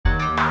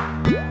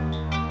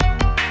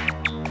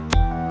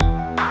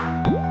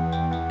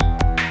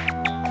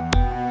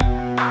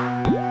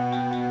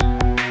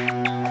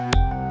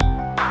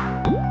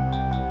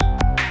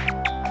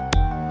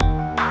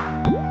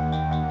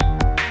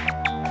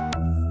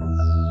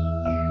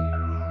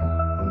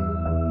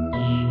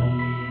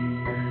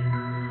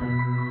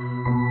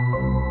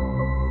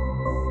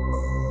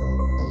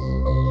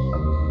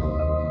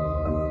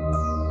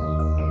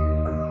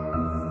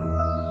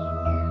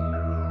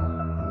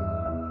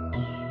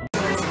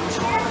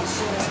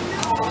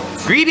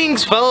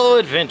Greetings, fellow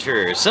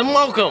adventurers, and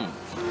welcome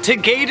to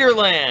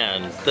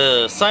Gatorland,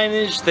 the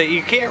signage that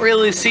you can't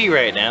really see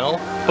right now,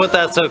 but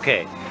that's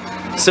okay.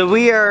 So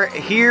we are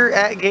here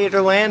at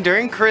Gatorland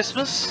during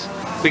Christmas.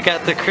 We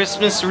got the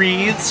Christmas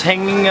wreaths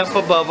hanging up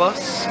above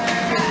us,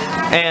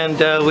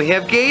 and we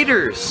have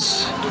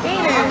gators.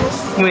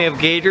 We have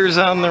gators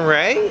on the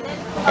right,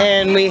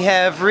 and we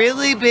have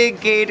really big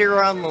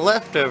gator on the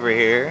left over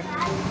here.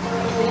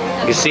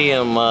 You see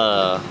him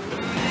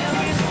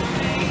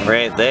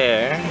right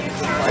there.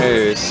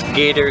 There's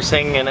gators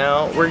hanging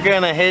out. We're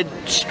gonna head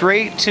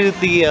straight to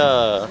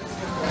the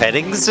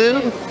petting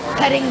zoo?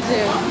 Petting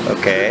zoo.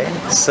 Okay,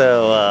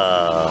 so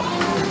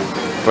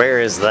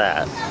where is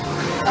that?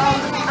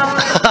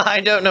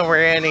 I don't know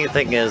where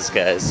anything is,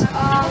 guys.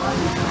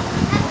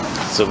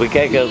 So we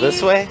gotta go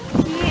this way?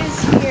 He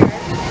is here.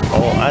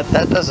 Oh,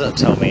 that doesn't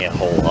tell me a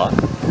whole lot.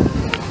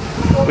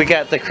 We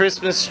got the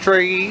Christmas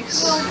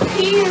trees.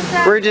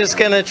 We're just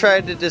gonna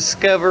try to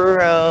discover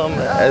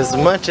as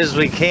much as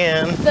we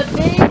can. But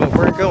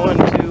we're going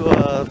to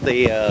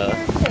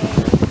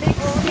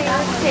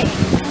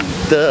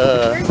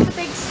Where's the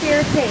big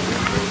stair thing?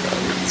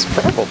 It's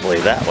probably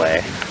that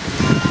way.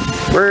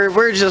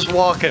 We're just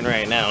walking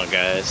right now,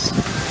 guys.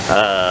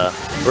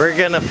 We're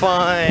gonna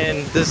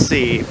find, let's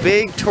see,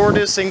 big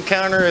tortoise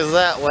encounter is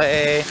that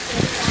way.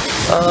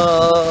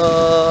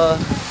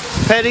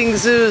 Petting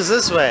zoo is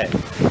this way.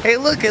 Hey,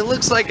 look, it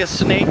looks like a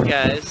snake,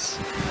 guys.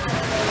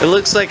 It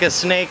looks like a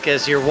snake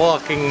as you're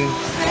walking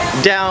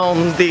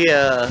down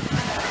the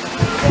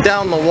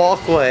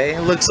walkway.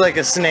 It looks like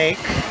a snake.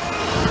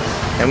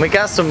 And we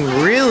got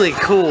some really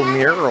cool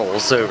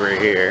murals over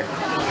here.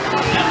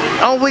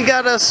 Oh, we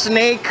got a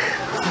snake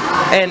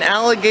and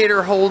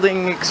alligator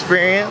holding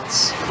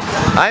experience.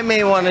 I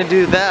may want to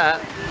do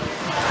that.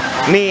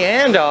 Me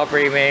and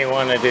Aubrey may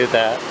want to do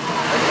that.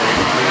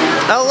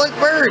 Oh, look,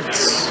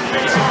 birds.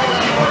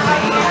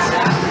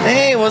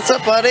 Hey, what's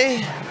up,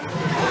 buddy?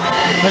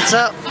 What's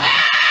up?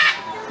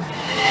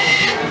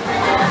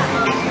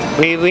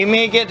 We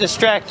may get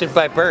distracted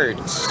by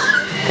birds,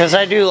 because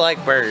I do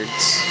like birds.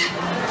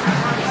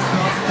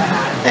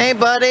 Hey,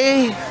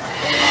 buddy.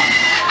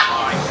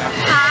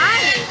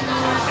 Hi.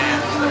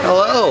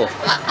 Hello.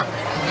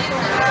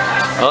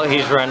 Oh,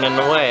 he's running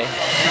away.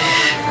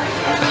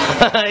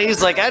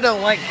 He's like, I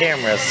don't like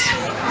cameras.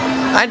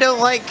 I don't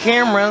like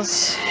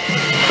cameras.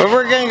 But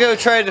we're gonna go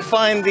try to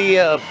find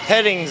the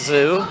petting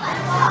zoo,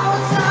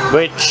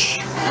 which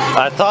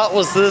I thought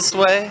was this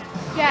way.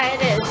 Yeah,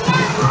 it is.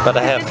 But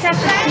I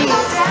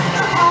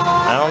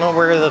don't know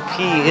where the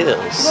P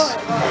is.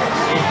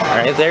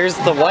 Alright, there's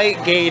the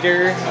white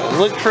gator.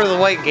 Look for the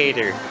white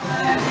gator.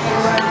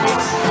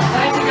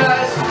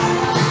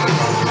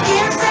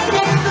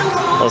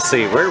 Let's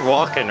see, we're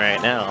walking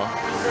right now.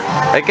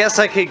 I guess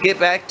I could get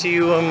back to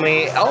you when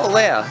we... Oh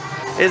yeah,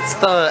 it's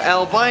the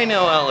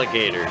albino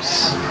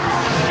alligators.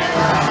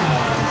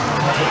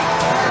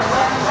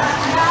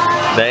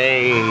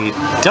 They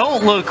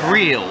don't look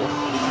real,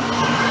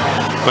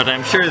 but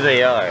I'm sure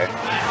they are.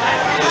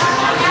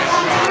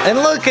 And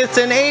look, it's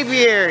an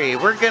aviary.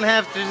 We're gonna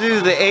have to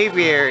do the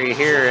aviary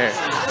here.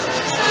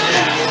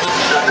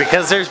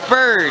 Because there's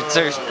birds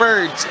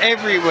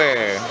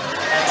everywhere.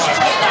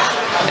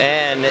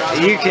 And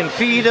you can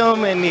feed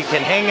them and you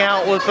can hang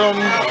out with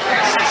them.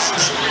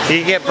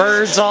 You get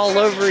birds all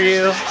over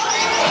you.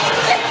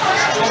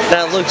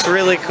 That looks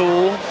really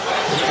cool.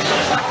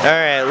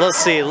 Alright, let's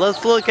see.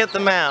 Let's look at the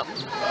map.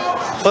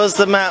 What's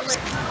the map?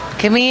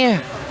 Come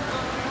here.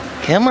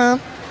 Come on.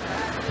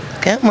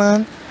 Come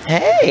on.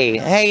 Hey,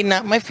 hey,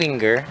 not my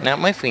finger. Not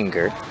my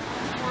finger.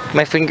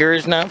 My finger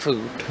is not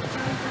food.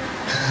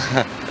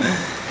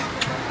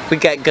 We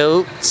got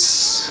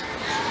goats.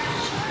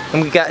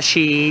 And we got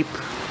sheep.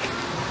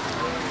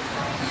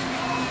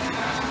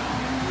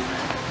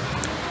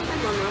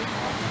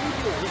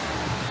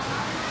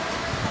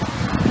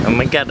 And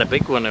we got a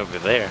big one over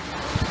there.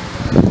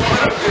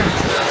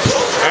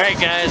 Alright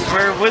guys,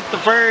 we're with the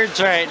birds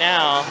right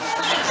now.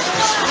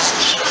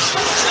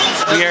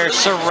 We are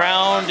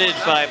surrounded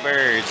by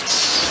birds.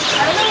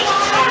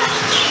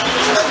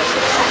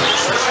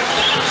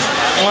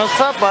 What's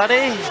up,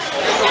 buddy?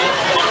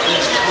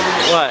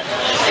 What?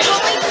 It's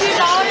only $2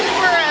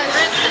 for a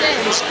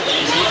resident.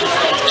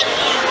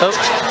 Oh,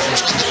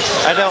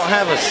 I don't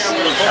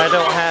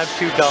have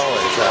 $2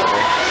 out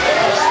there.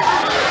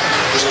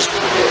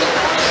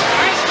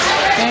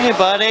 Hey,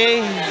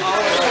 buddy.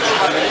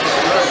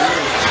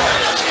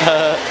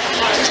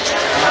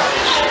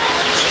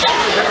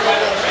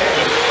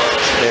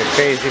 They're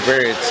crazy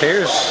birds.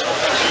 Here.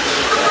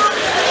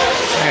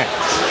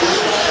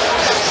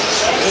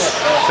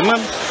 Come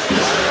on.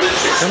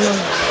 Come on.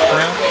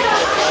 Now.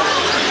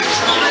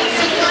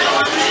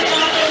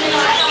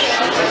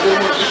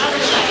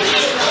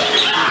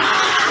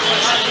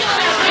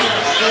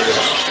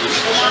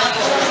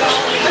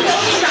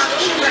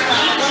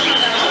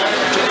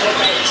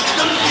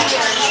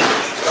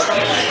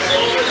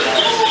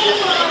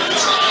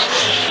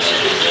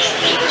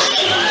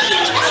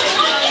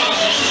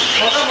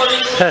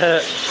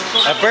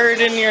 A bird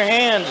in your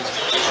hand.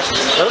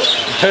 Oh.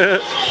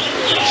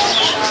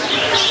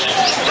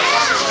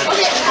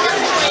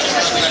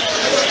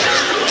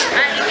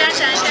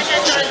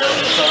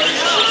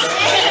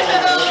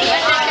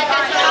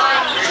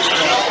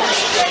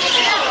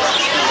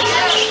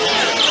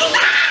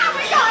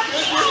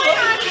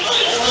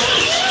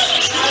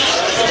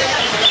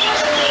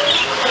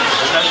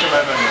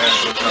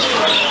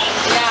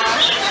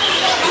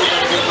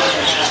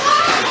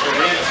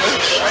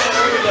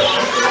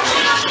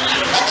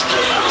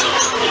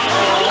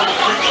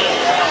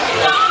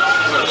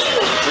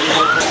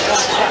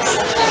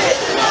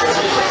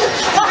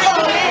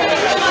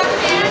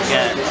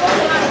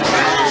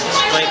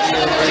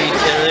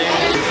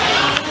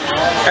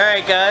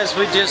 Alright guys,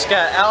 we just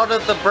got out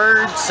of the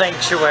bird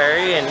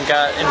sanctuary and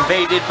got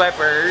invaded by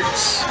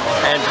birds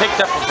and picked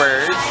up a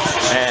bird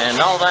and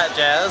all that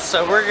jazz.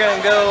 So we're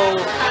gonna go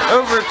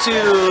over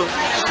to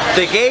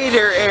the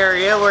gator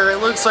area where it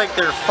looks like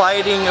they're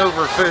fighting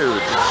over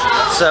food.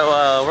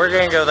 So we're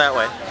gonna go that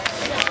way.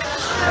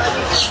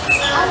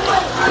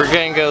 We're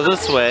gonna go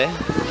this way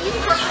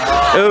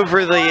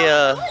over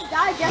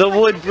the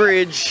wood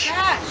bridge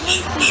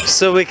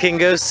so we can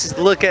go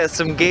look at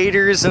some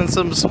gators and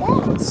some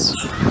swans.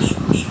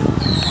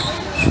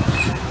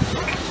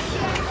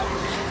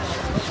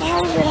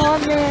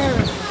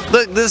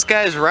 Look, this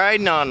guy's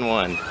riding on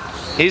one.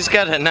 He's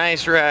got a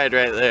nice ride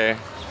right there.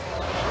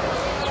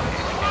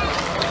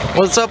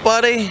 What's up,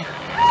 buddy?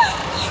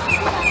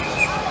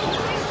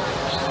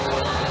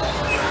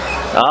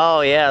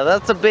 Oh yeah,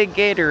 that's a big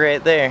gator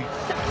right there.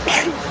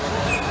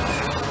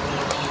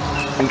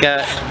 We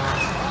got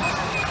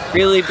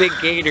really big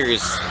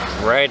gators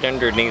right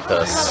underneath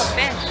us.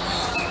 There's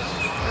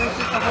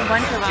just a whole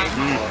bunch of them.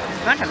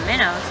 There's a bunch of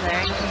minnows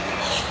there.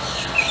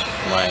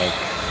 Like,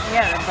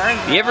 yeah, the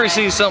birds. you ever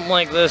see something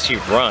like this, you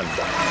run.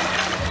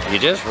 You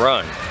just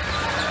run.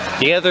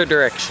 The other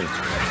direction.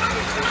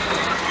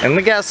 And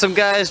we got some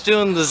guys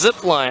doing the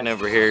zip line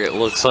over here, it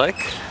looks like.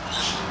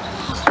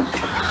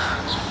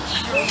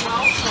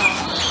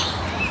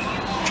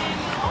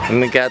 And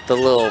we got the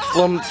little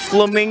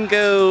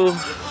flamingo,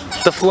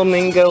 the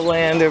flamingo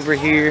land over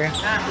here.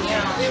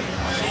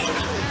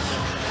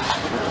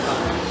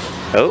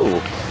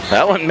 Oh,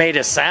 that one made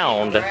a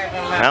sound.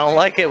 I don't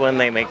like it when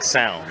they make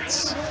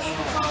sounds.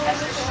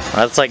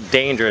 That's like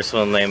dangerous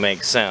when they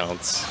make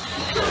sounds.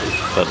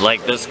 But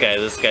like this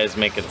guy's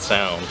making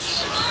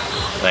sounds.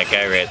 That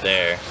guy right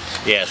there.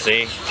 Yeah,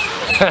 see?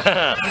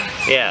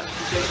 Yeah.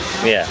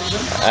 Yeah.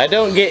 I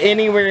don't get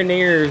anywhere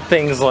near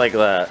things like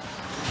that.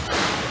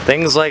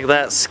 Things like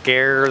that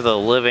scare the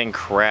living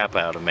crap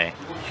out of me.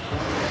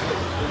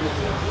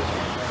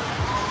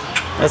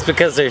 That's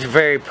because they're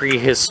very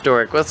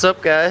prehistoric. What's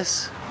up,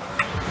 guys?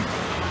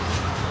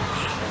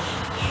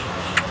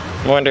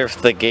 Wonder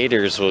if the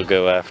gators will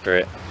go after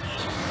it.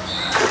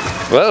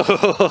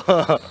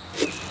 Whoa!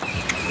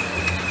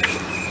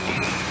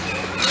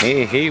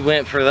 He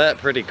went for that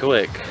pretty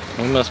quick.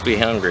 He must be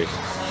hungry.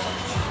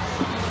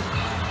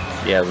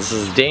 Yeah, this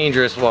is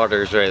dangerous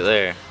waters right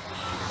there.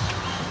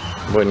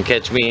 Wouldn't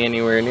catch me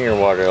anywhere near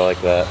water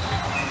like that.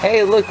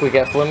 Hey, look, we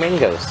got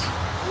flamingos.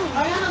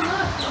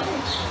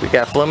 We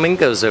got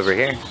flamingos over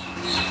here.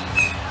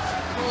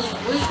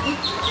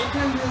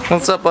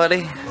 What's up,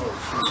 buddy?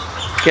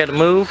 Gotta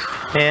move?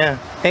 Yeah.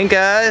 Hey,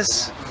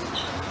 guys.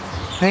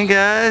 Hey,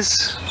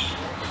 guys.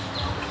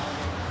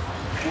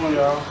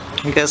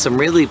 We got some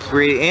really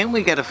pretty, and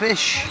we got a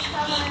fish.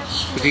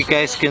 If you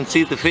guys can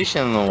see the fish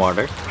in the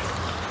water,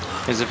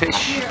 there's a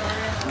fish.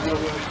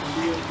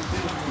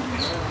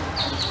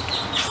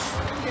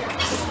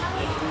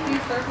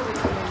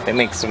 They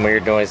make some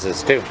weird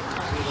noises too.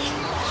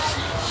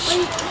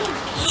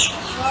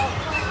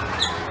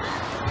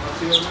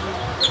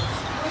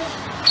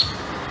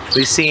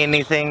 We see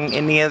anything,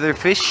 any other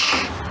fish?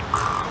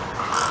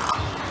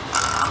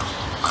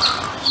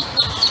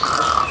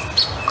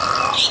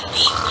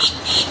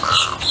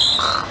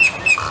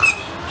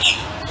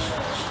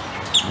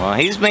 Well,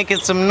 he's making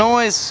some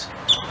noise.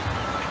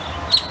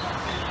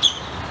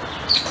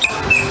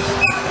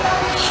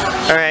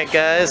 Alright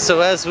guys, so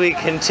as we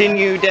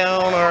continue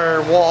down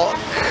our walk,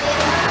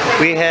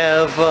 we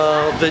have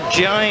the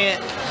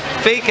giant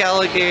fake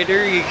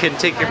alligator you can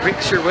take your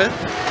picture with.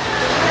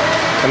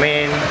 I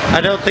mean, I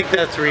don't think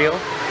that's real.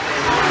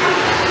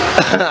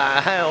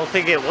 I don't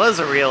think it was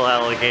a real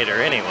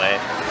alligator anyway.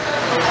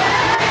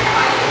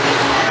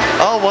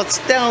 Oh, what's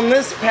down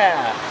this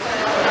path?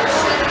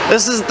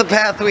 This is the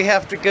path we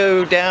have to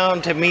go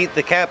down to meet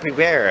the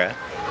capybara.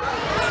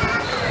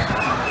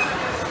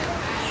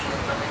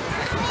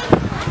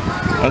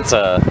 It's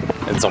a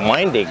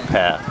winding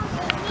path.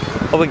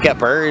 Oh, we got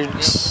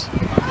birds.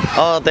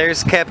 Oh,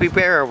 there's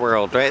Capybara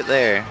World right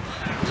there.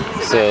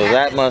 So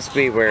that must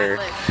be where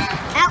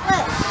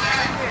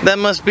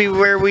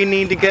we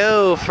need to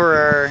go for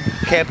our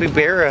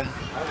capybara.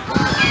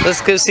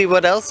 Let's go see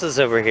what else is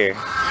over here.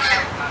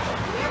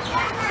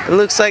 It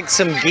looks like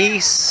some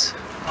geese,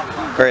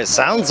 or it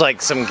sounds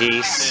like some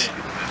geese.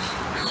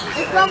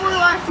 It's probably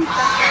watching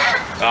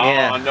stuff. Oh,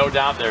 Yeah. no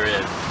doubt there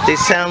is. They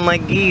sound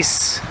like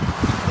geese.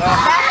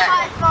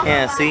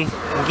 Yeah, see?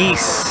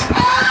 Geese.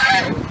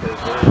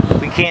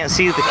 We can't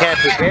see the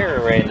capybara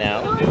right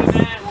now.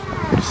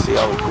 See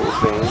all the cool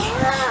things.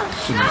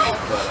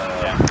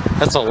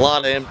 That's a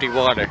lot of empty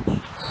water.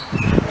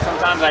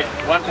 Sometimes like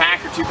 1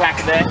 pack or 2 pack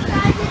a day.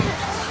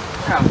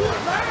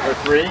 Or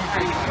 3.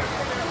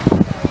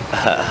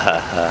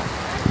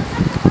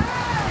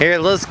 Here,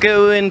 let's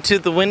go into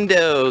the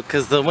window,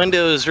 because the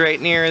window is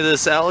right near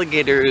this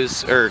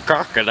alligator's, or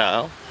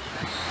crocodile.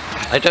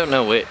 I don't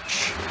know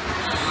which.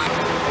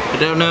 I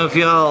don't know if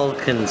y'all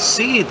can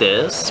see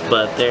this,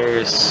 but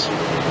there's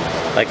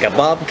like a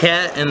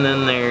bobcat and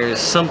then there's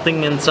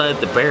something inside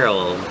the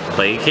barrel,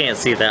 but you can't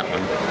see that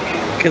one.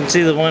 You can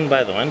see the one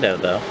by the window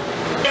though.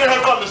 Here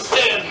up on the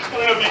stand. I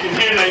don't know if you can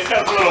hear that. It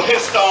sounds a little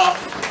hissed off.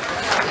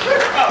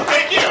 Oh,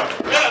 thank you.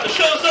 Yeah, the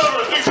show's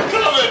over. Thanks for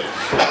coming.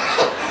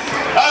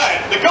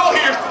 Alright, the goal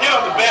here is to get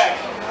on the back.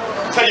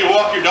 That's how you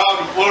walk your dog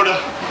in Florida.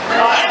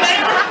 Hi,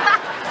 neighbor.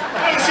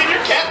 I haven't seen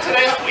your cat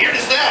today. How weird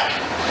is that?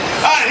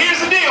 Alright, here's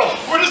the deal.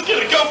 We're just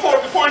gonna go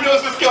for it before he knows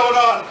what's going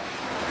on.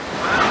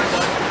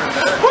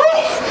 Woo!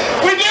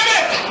 We did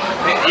it!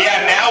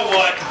 Yeah, now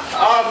what?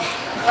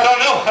 I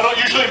don't know. I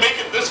don't usually make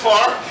it this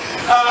far.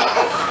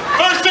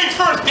 First things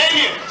first,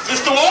 Damien, is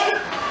this the one?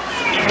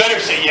 You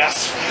better say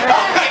yes.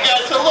 Alright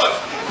guys, so look,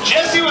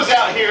 Jesse was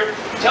out here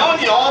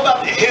telling you all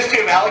about the history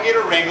of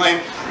alligator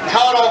wrangling and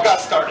how it all got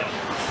started.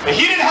 But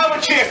he didn't have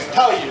a chance to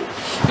tell you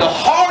the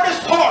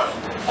hardest part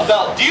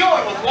about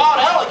dealing with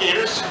wild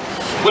alligators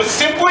was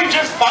simply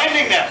just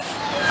finding them.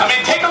 I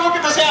mean, take a look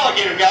at this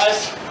alligator,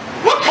 guys.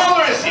 What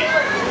color is he?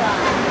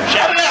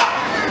 Shout it out.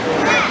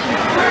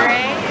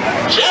 Gray.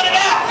 Shout it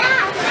out.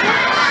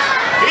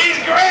 He's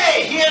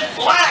gray. He is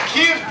black.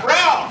 He is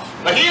brown.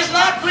 But he is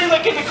not green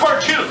like in the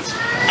cartoons.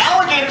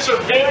 Alligators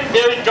are very,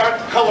 very dark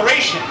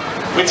coloration,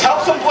 which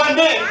helps them blend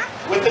in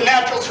with the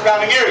natural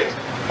surrounding areas.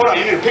 Hold on,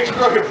 you need a picture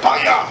girl here.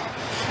 Bam!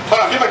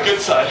 Hold on, get my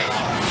good side.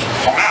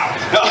 Wow.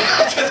 No,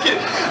 just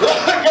kidding. Look,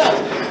 guys,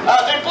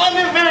 they blend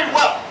in very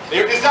well.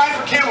 They're designed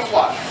for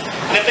camouflage.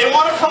 And if they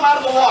want to come out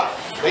of the water,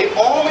 they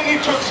only need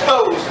to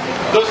expose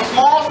those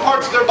smallest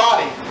parts of their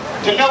body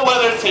to know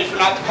whether it's safe or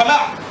not to come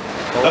out.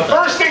 The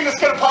first thing that's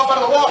going to pop out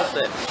of the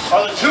water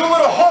are the 2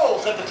 little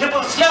holes at the tip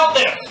of the snout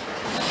there.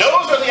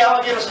 Those are the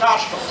alligator's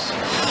nostrils.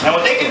 Now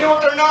what they can do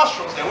with their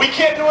nostrils that we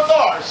can't do with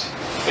ours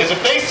is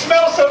if they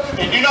smell something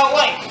they do not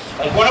like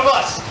one of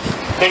us,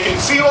 they can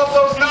seal up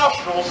those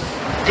nostrils,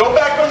 go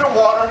back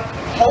underwater,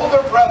 hold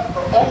their breath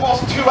for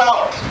almost 2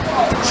 hours.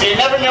 So you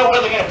never know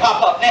where they're going to pop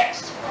up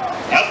next.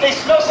 Now if they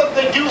smell something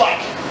they do like,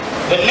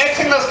 the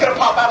next thing that's going to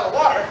pop out of the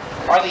water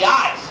are the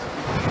eyes.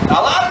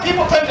 Now a lot of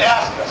people tend to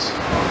ask us,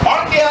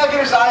 aren't the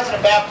alligator's eyes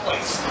in a bad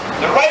place?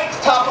 They're right at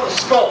the top of the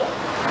skull.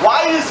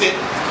 Why is it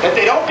that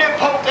they don't get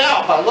poked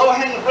out by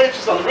low-hanging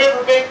branches on the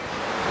riverbank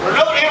or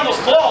another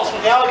animal's claws when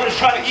the alligator's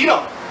trying to eat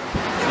them?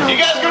 If you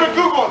guys go to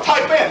Google and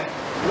type in,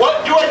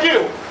 what do I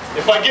do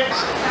if I give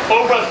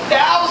over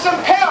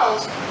 1,000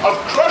 pounds of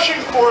crushing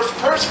force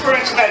per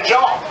square inch in that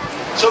jaw?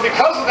 So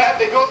because of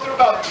that, they go through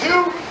about 2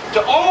 to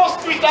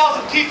almost 3,000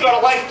 teeth throughout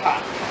a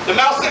lifetime. The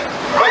mouse said,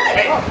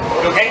 okay,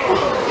 okay?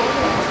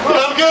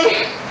 I'm good.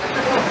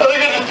 I think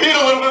I just peed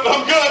a little bit, but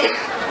I'm good.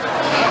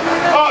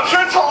 Oh, I'm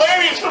sure it's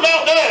hilarious from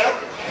out there.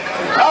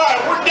 Alright,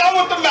 we're done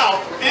with the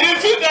mouth. You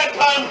didn't see it that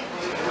time.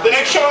 The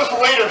next show is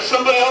later.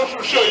 Somebody else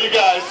will show you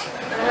guys.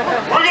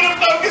 We're going to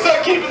focus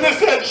on keeping this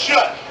head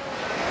shut.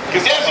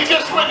 Because as you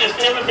just witnessed,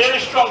 they have a very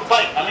strong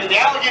bite. I mean, the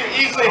alligator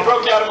easily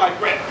broke out of my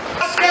grip.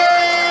 Oscar!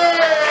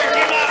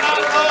 Give that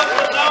mouth close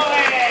for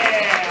Zoe!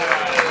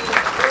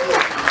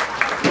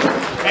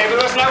 Hey,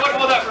 but listen, I wouldn't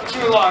hold that for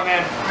too long,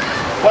 man.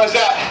 What is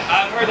that?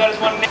 I've heard that is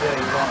one.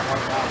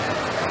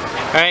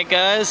 Alright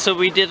guys, so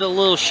we did a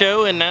little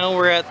show and now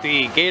we're at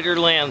the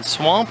Gatorland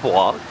Swamp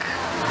Walk.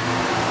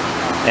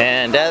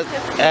 And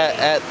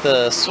at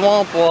the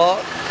Swamp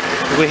Walk,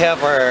 we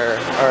have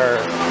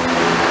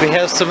we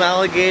have some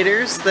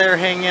alligators that are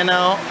hanging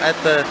out at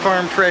the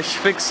Farm Fresh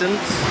Fixins.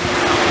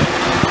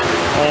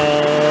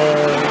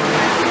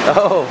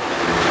 Oh,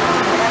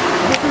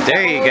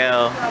 there you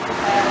go.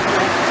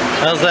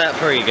 How's that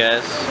for you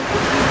guys?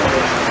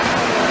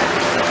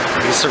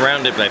 He's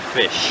surrounded by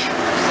fish.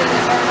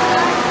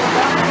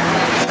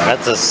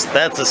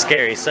 That's a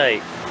scary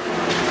sight.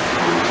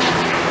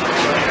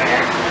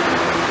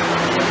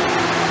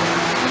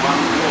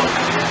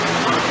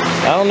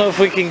 I don't know if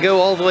we can go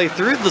all the way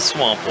through the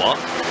swamp walk.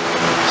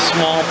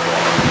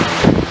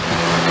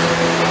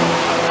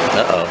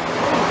 Uh-oh.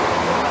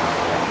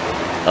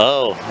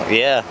 Oh,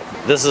 yeah.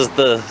 This is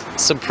the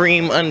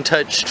supreme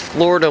untouched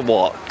Florida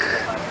walk.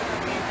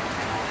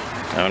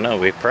 I don't know,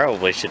 we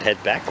probably should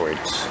head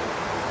backwards.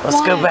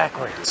 Let's go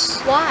backwards.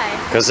 Why?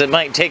 Because it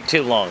might take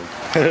too long.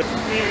 The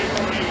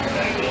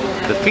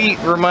feet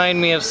remind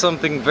me of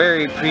something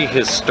very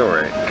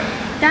prehistoric.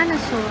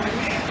 Dinosaurs.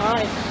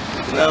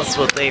 That's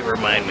what they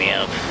remind me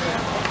of.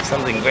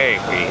 Something very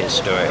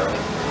prehistoric.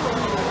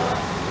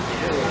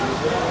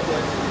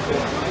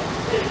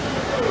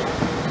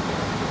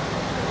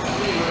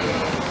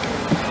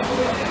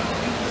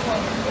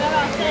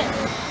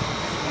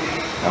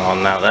 Oh,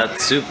 now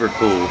that's super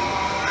cool.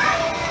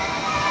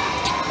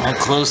 How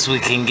close we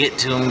can get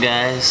to him,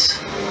 guys.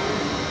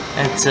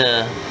 It's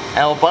a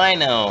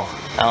albino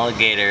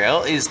alligator.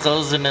 Oh, he's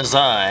closing his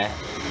eye.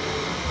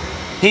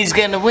 He's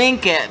gonna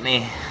wink at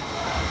me.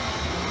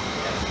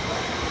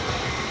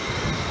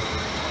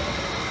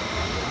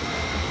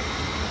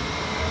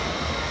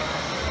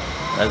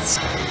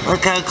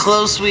 Look how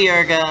close we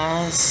are,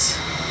 guys.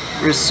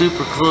 We're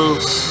super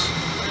close.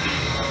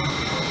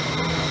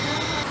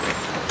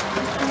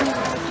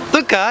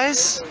 Look,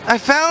 guys, I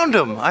found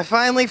him. I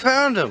finally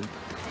found him.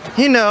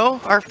 You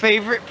know, our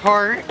favorite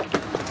part.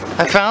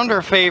 I found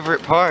our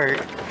favorite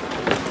part.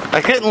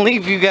 I couldn't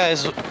leave you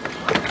guys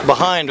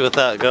behind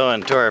without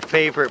going to our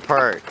favorite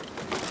part.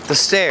 The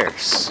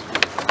stairs.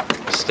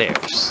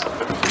 Stairs.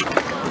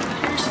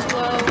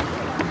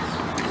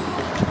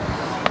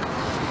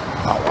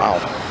 Oh, wow.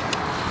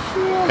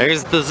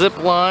 There's the zip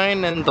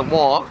line and the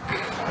walk.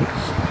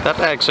 That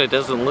actually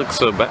doesn't look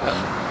so bad.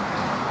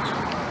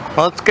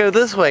 Well, let's go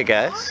this way,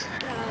 guys.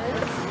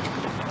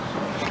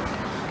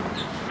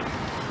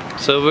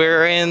 So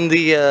we're in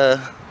the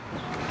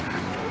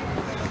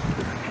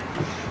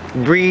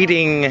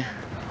breeding.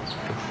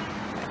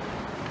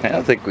 I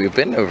don't think we've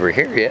been over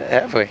here yet,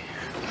 have we?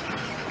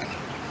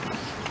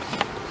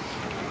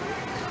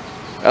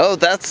 Oh,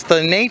 that's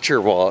the nature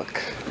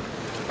walk.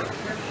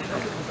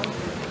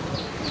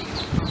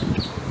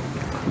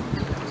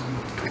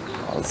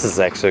 Oh, this is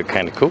actually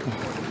kind of cool.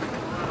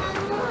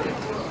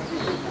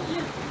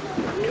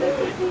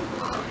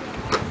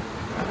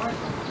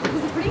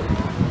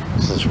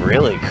 This is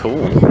really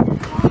cool.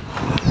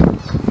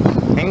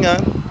 Hang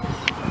on.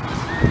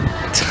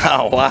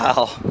 Oh,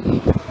 wow.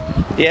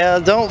 Yeah,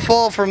 don't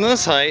fall from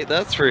this height,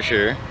 that's for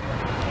sure.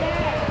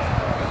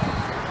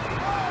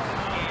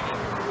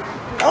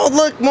 Oh,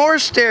 look, more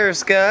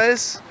stairs,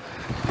 guys.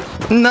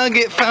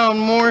 Nugget found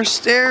more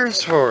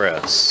stairs for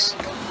us.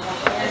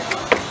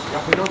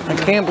 I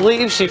can't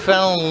believe she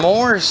found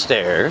more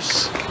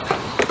stairs.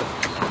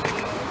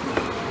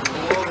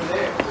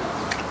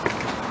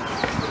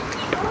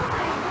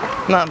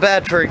 Not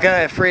bad for a guy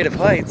afraid of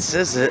heights,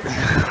 is it?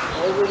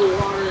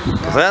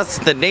 That's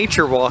the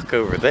nature walk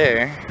over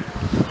there.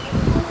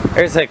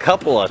 There's a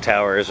couple of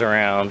towers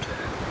around.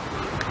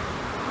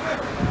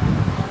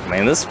 I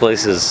mean, this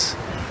place is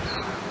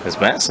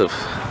massive.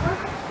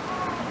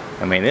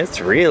 I mean,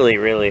 it's really,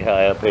 really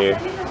high up here.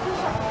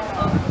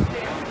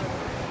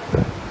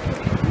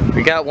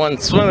 We got one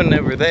swimming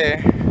over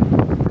there.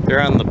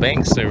 They're on the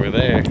banks over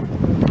there.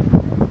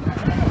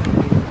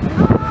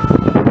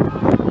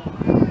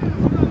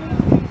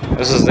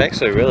 This is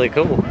actually really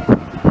cool.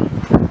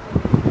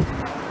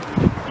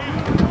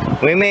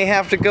 We may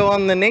have to go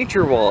on the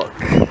nature walk.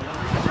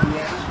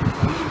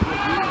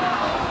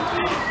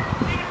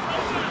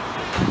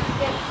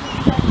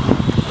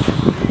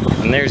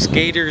 And there's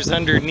gators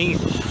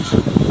underneath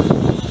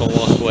the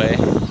walkway.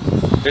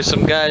 There's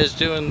some guys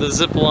doing the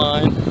zip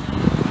line.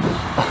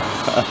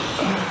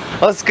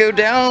 Let's go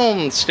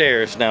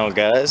downstairs now,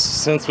 guys.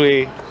 Since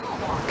we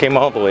came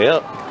all the way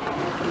up,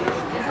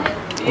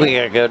 we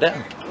gotta go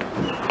down.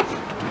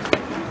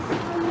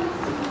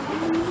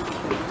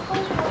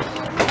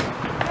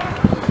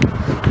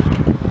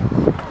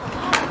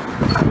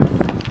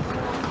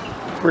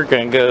 We're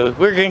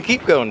gonna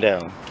keep going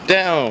down.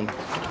 Down.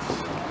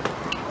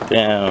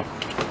 Down.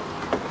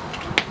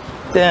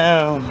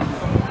 Down.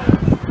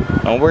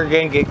 And we're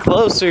gonna get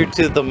closer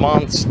to the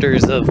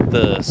monsters of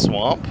the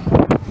swamp.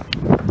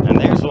 And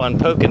there's one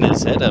poking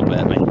his head up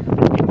at me.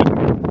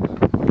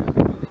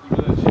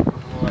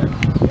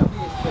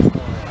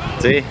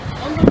 See?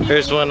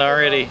 There's one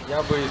already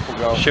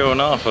showing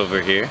off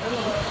over here.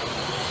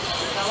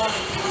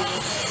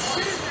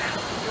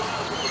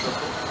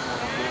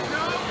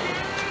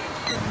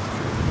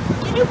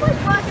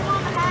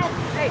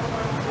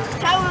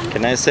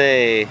 Can I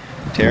say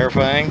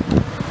terrifying?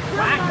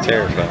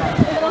 Terrifying.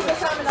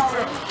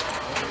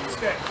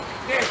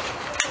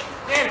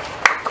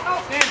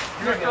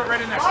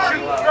 Right in there.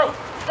 Go!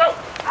 Go!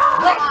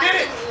 Get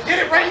it! Get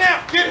it right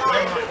now! Get it!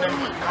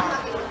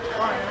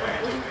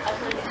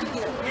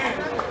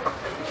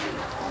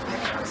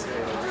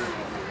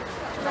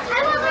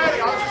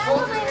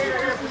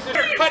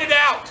 Cut it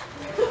out!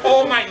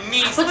 Oh, my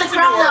knees. Listen to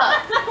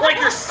her. Like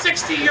you're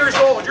 60 years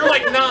old. You're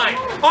like 9.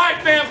 All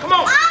right, fam, come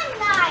on. I'm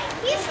 9.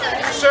 He's 30.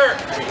 Yes, sir.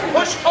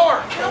 Push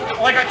hard.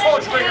 Like I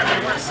told you right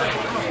here. We're safe.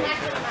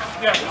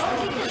 Yeah.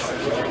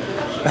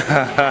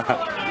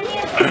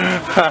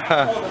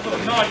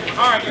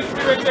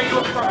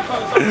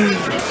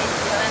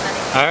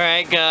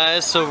 Alright,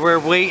 guys, so we're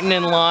waiting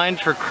in line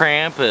for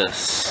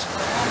Krampus.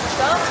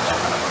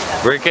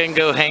 We're gonna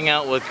go hang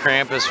out with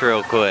Krampus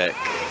real quick.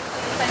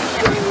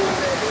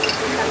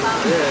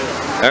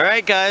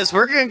 Alright, guys,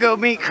 we're gonna go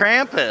meet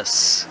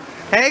Krampus.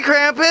 Hey,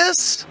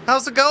 Krampus!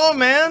 How's it going,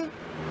 man?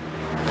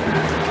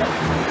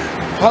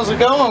 How's it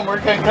going? We're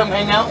gonna come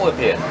hang out with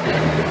you.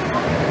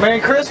 Merry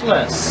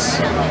Christmas!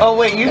 Oh,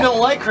 wait, you don't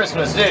like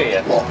Christmas, do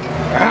you?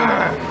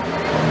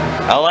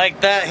 I like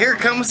that. Here,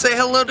 come say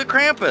hello to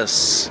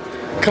Krampus.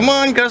 Come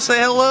on, go say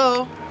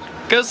hello.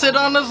 Go sit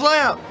on his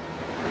lap.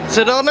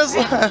 Sit on his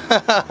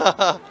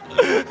lap.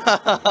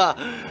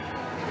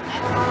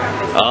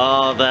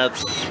 Oh,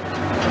 that's...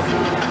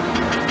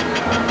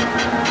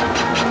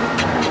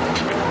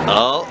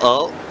 Oh,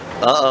 oh,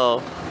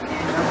 uh-oh.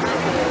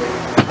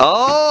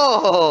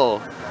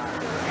 Oh!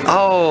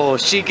 Oh,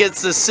 she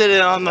gets to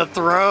sit on the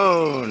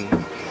throne.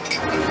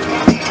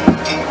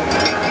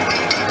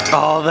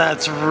 Oh,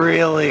 that's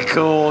really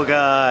cool,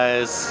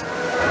 guys.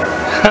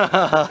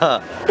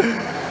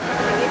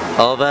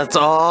 Oh, that's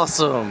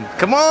awesome.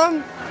 Come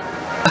on.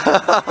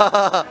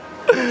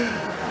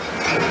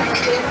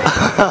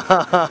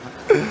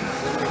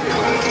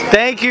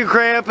 Thank you,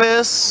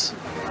 Krampus.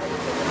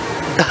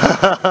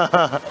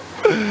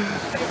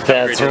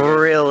 That's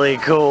really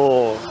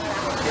cool.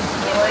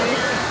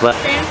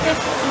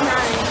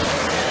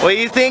 What do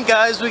you think,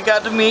 guys? We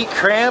got to meet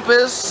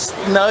Krampus.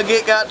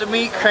 Nugget got to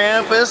meet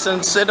Krampus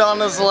and sit on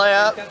his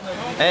lap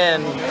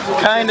and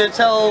kind of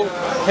tell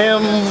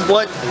him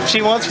what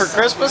she wants for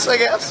Christmas, I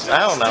guess? I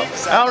don't know.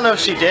 I don't know if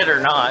she did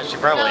or not. She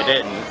probably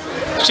didn't.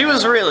 She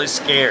was really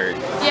scared.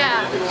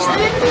 Yeah.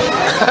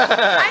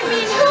 I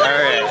mean, who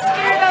would be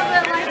scared of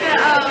it like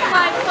a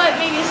 5 foot,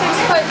 maybe 6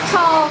 foot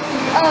tall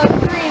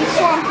green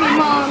swampy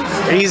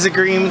monster? He's a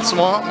green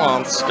swamp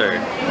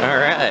monster.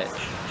 Alright.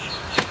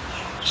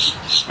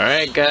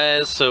 Alright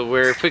guys, so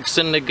we're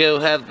fixing to go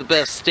have the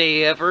best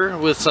day ever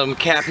with some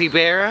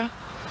capybara.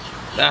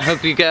 I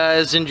hope you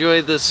guys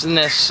enjoy this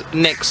next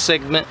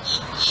segment.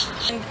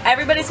 And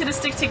everybody's gonna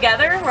stick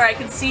together where I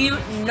can see you.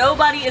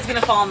 Nobody is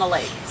gonna fall in the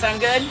lake.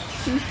 Sound good?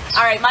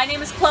 Alright, my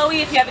name is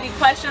Chloe. If you have any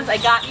questions, I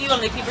got you.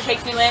 I'm the keeper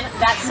taking you in.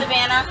 That's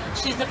Savannah.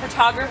 She's the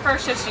photographer,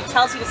 so she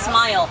tells you to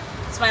smile.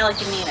 Smile like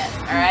you mean it,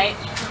 alright?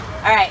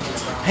 Alright.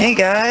 Hey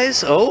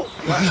guys. Oh.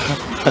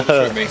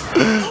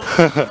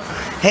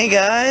 Hey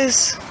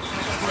guys.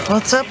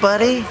 What's up,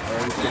 buddy?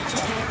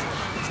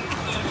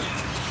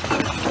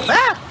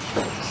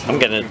 Ah! I'm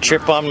gonna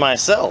trip on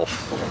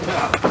myself.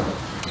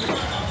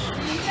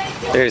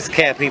 There's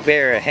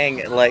capybara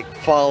hanging, like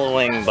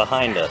following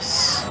behind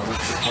us.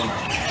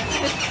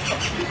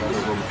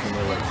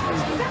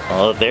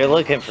 Oh, they're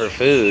looking for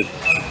food.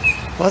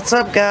 What's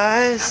up,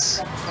 guys?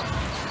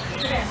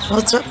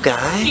 What's up,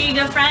 guy? Here you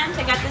go, friend.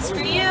 I got this for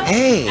you.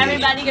 Hey.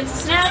 Everybody gets a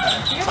snack.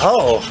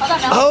 Oh.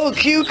 Oh,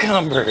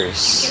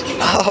 cucumbers.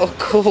 Oh,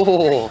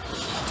 cool.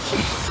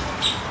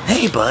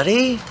 Hey,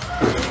 buddy.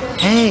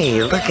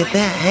 Hey, look at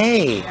that.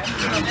 Hey.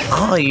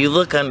 Oh, you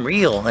look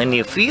unreal and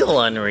you feel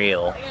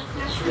unreal.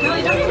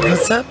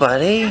 What's up,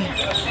 buddy?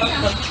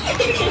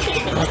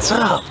 What's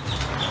up?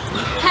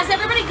 Has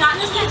everybody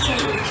gotten a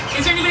snack?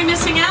 Is there anybody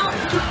missing out?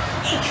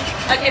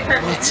 Okay,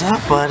 perfect. What's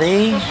up,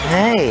 buddy?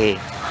 Hey.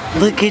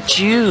 Look at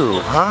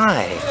you.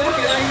 Hi.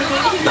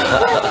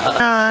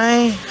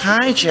 Hi.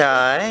 Hi,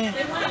 Chai.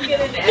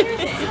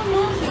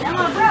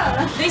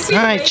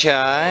 Hi,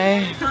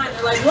 Chai.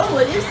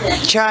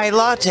 Chai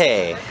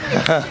latte.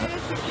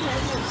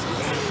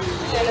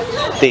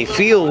 They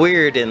feel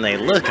weird and they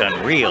look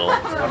unreal.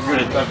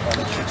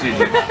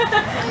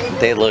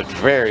 They look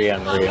very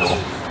unreal.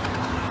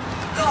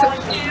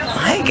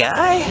 Hi,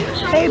 guy.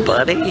 Hey,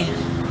 buddy.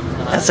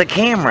 That's a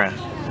camera.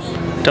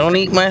 Don't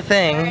eat my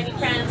thing.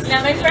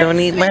 Now, my Don't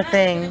eat my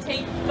thing.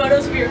 Take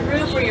photos of your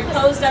group where you're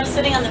posed up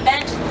sitting on the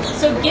bench.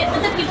 So get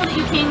with the people that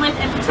you came with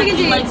and pretend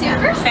you like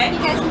them. Okay?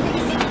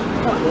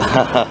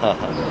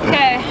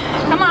 Okay,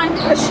 come on.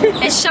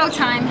 It's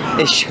showtime.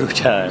 It's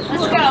showtime.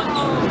 Let's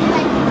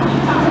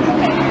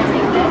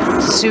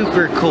go.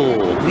 Super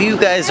cool. You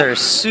guys are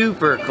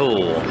super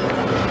cool.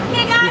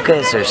 You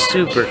guys are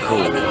super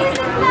cool.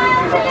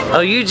 Oh,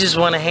 you just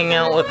want to hang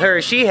out with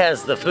her. She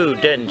has the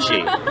food, doesn't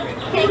she?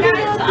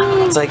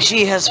 It's like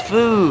she has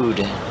food.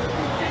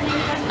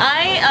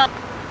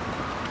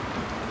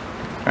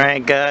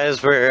 Alright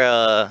guys, we're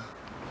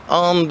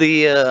on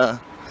the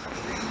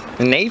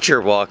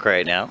nature walk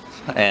right now.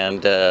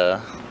 And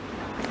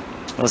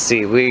let's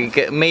see, we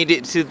made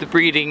it to the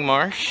breeding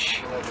marsh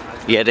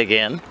yet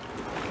again.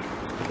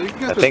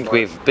 I think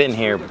we've been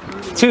here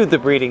to the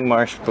breeding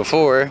marsh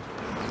before.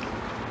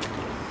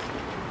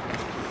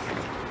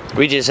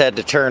 We just had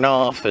to turn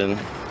off and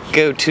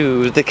go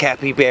to the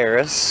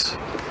capybaras.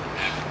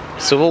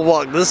 So we'll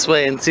walk this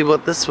way and see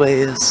what this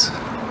way is.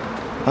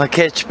 I'll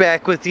catch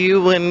back with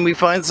you when we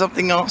find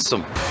something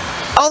awesome.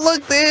 Oh,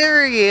 look,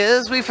 there he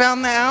is. We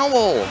found the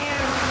owl.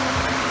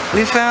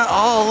 We found,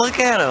 oh, look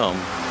at him.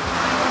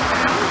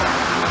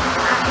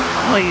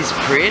 Oh, he's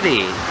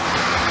pretty.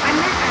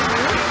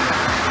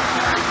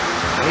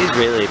 He's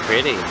really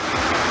pretty.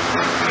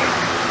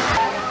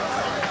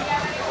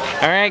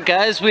 Alright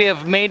guys, we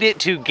have made it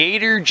to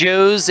Gator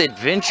Joe's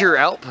Adventure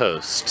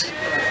Outpost.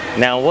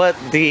 Now what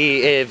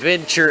the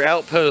Adventure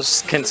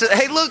Outpost consists...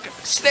 Hey look!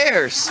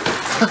 Stairs!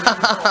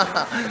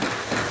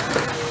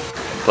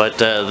 But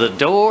the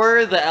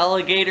door, the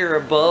alligator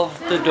above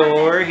the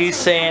door, he's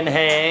saying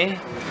hey.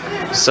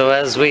 So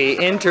as we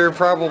enter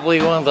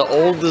probably one of the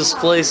oldest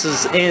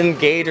places in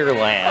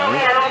Gatorland.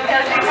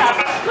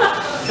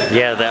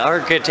 Yeah, the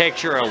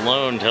architecture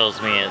alone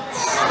tells me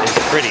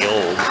it's pretty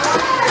old.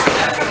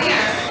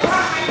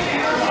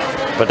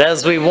 But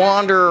as we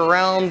wander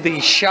around the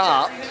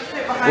shop,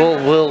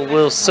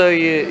 we'll show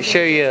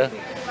you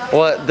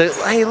what the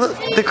hey look,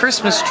 the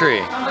Christmas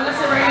tree. We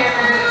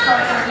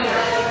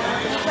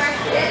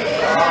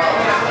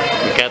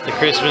got the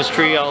Christmas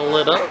tree all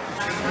lit up.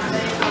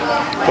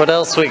 What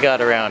else we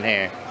got around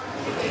here?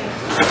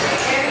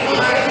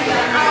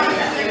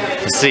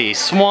 Let's see,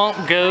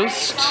 Swamp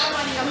Ghost,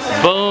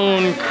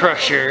 Bone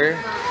Crusher,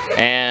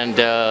 and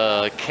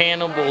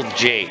Cannibal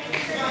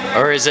Jake.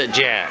 Or is it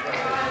Jack?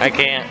 I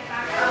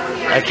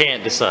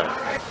can't decide.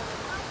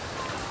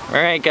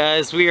 Alright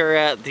guys, we are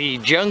at the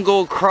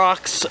Jungle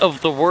Crocs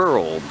of the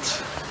world.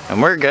 And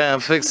we're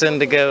fixing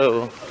to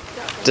go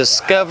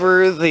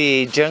discover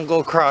the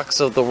Jungle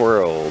Crocs of the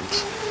world.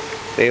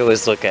 They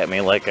always look at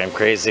me like I'm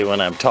crazy when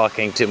I'm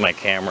talking to my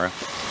camera.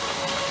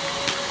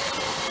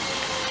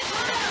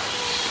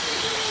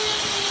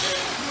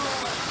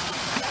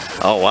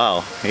 Oh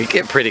wow, you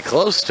get pretty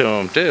close to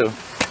them too.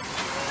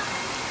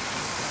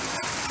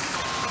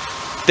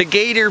 The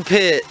Gator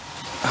Pit,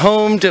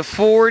 home to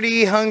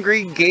 40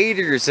 hungry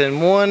gators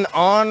and 1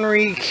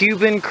 ornery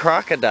Cuban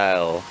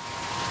crocodile.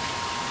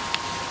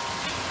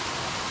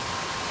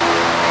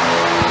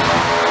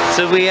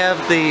 So we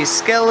have the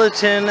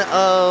skeleton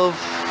of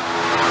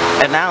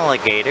an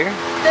alligator.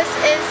 This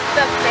is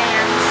the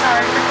fan,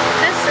 sorry.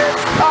 This is,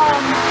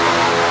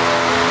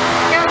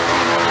 skeleton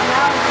of an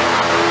alligator.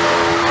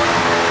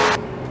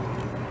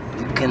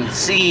 You can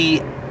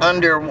see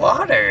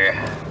underwater.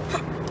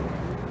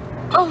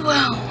 Oh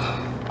wow.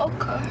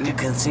 Okay. You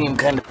can see him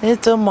kind of...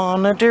 It's a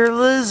monitor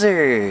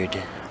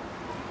lizard.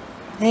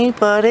 Hey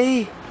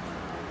buddy.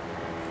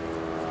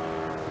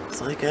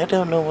 It's like, I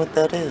don't know what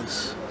that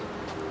is.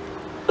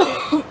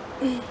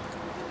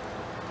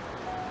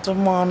 It's a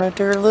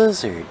monitor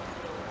lizard.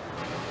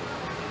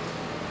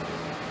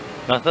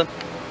 Nothing?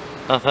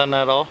 Nothing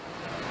at all?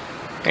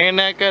 You're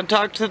not gonna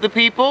talk to the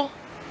people?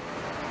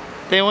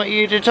 They want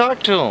you to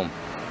talk to them.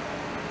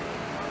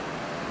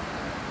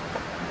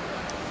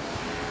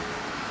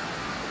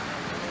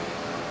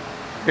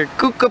 You're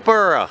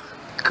kookaburra.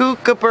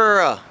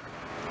 Kookaburra.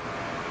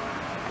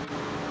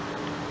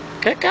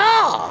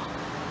 Caca.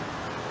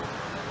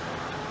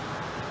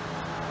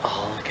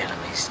 Oh, look at him.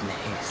 He's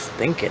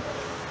thinking.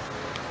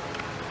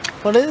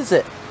 What is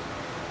it?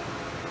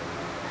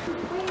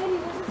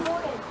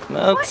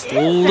 That's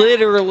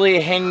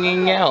literally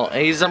hanging out.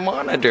 He's a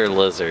monitor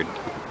lizard.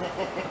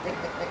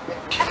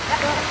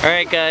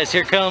 Alright guys,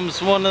 here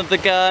comes one of the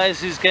guys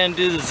who's gonna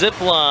do the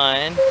zip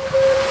line.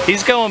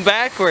 He's going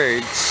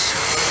backwards.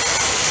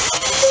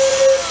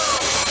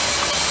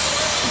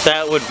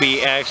 That would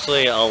be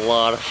actually a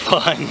lot of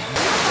fun.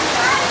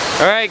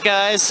 Alright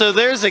guys, so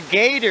there's a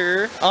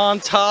gator on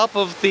top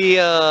of the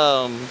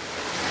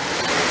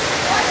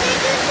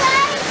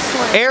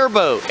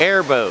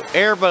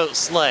airboat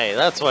sleigh.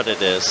 That's what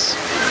it is.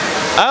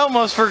 I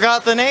almost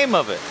forgot the name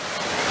of it.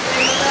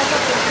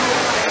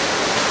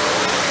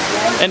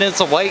 And it's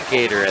a white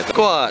gator at the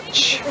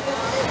Squatch. There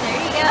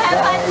you go,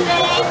 have fun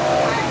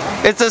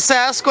today. It's a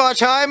Sasquatch.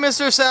 Hi,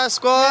 Mr.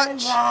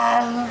 Sasquatch.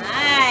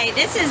 Hi,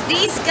 this is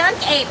the skunk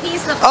ape.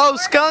 He's the Oh,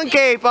 skunk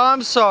ape.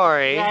 I'm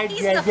sorry.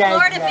 He's the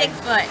Florida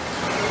Bigfoot.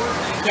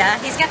 Yeah,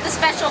 he's got the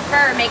special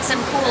fur, makes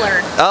him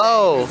cooler.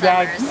 Oh.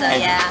 Summer, so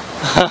yeah.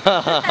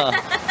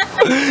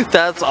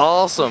 That's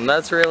awesome.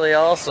 That's really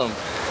awesome.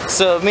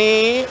 So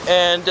me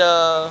and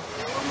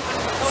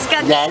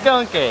Skunk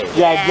skunk ape.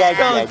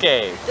 Skunk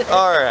ape.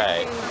 All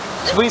right.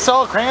 We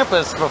saw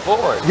Krampus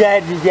before.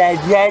 Did you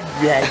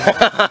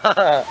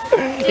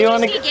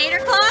see gator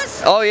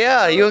claws? Oh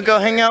yeah, you wanna go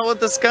hang out with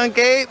the skunk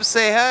ape?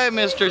 Say hi,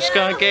 Mr.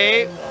 Skunk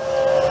Ape.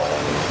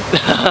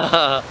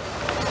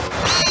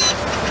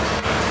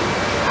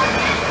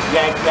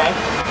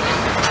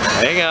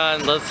 Hang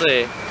on, let's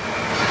see.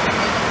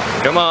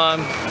 Come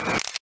on.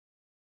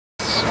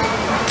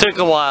 Took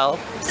a while.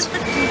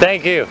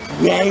 Thank you.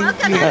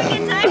 Welcome, have a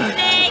good time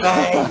today.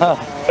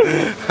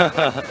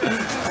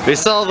 We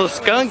saw the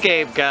skunk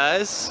ape,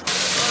 guys.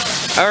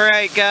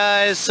 Alright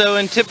guys, so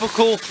in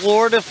typical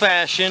Florida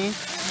fashion,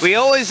 we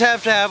always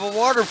have to have a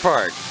water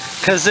park.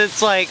 Because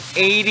it's like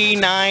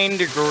 89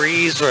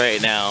 degrees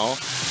right now.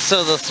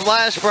 So the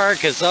splash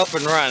park is up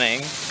and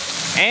running.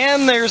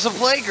 And there's a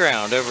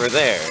playground over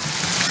there.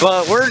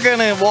 But we're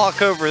gonna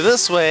walk over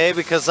this way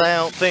because I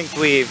don't think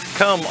we've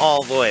come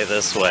all the way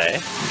this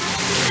way.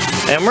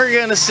 And we're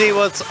gonna see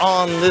what's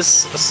on this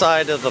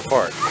side of the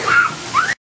park.